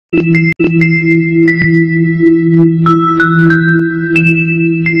1.15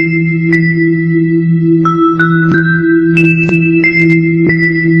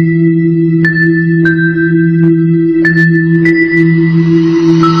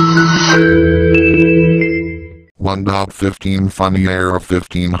 Funny error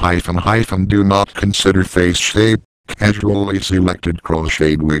 15 - Do not consider face shape, casually selected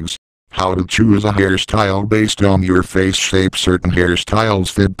crocheted wigs. How to choose a hairstyle based on your face shape. Certain hairstyles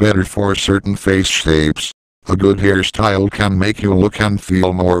fit better for certain face shapes. A good hairstyle can make you look and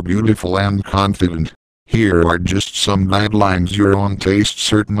feel more beautiful and confident. Here are just some guidelines. Your own taste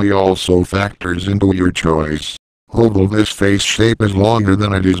certainly also factors into your choice. Oval. This face shape is longer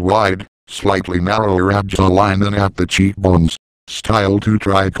than it is wide, slightly narrower at jawline than at the cheekbones. Style to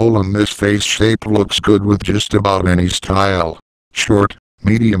tricolon. This face shape looks good with just about any style. Short,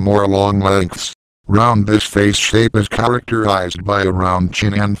 medium or long lengths. Round. This face shape is characterized by a round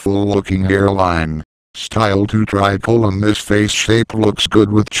chin and full-looking hairline. Style to tricolon. This face shape looks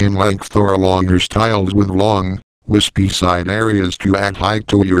good with chin length or longer styles with long, wispy side areas to add height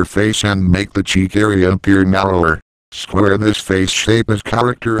to your face and make the cheek area appear narrower. Square. This face shape is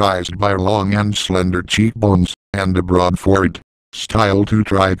characterized by long and slender cheekbones, and a broad forehead. Style to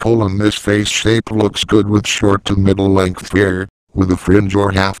tricolon. This face shape looks good with short to middle length hair, with a fringe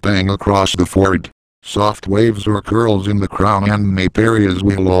or half bang across the forehead. Soft waves or curls in the crown and nape areas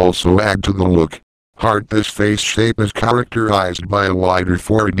will also add to the look. Heart. This face shape is characterized by a wider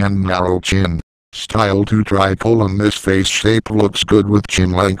forehead and narrow chin. Style to tricolon. This face shape looks good with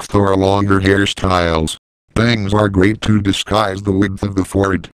chin length or longer hairstyles. Bangs are great to disguise the width of the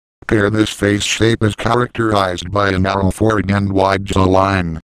forehead. Pear. This face shape is characterized by a narrow forehead and wide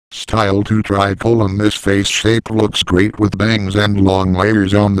jawline. Style to tricolon. This face shape looks great with bangs and long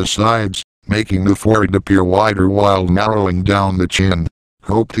layers on the sides, making the forehead appear wider while narrowing down the chin.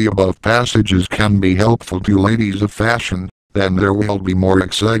 Hope the above passages can be helpful to ladies of fashion. Then there will be more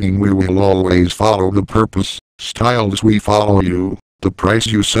exciting. We will always follow the purpose. Styles we follow you, the price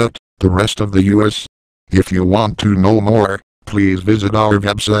you set, the rest of the US. If you want to know more, please visit our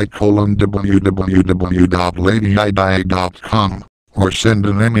website www.Ladyidiy.com, or send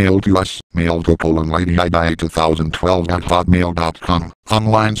an email to us, mail to Ladyidiy2012@hotmail.com.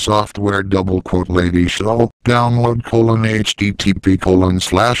 Online software Lady Show, download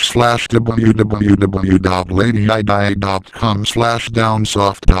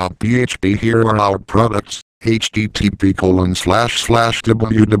http://www.Ladyidiy.com/downsoft.php. Here are our products.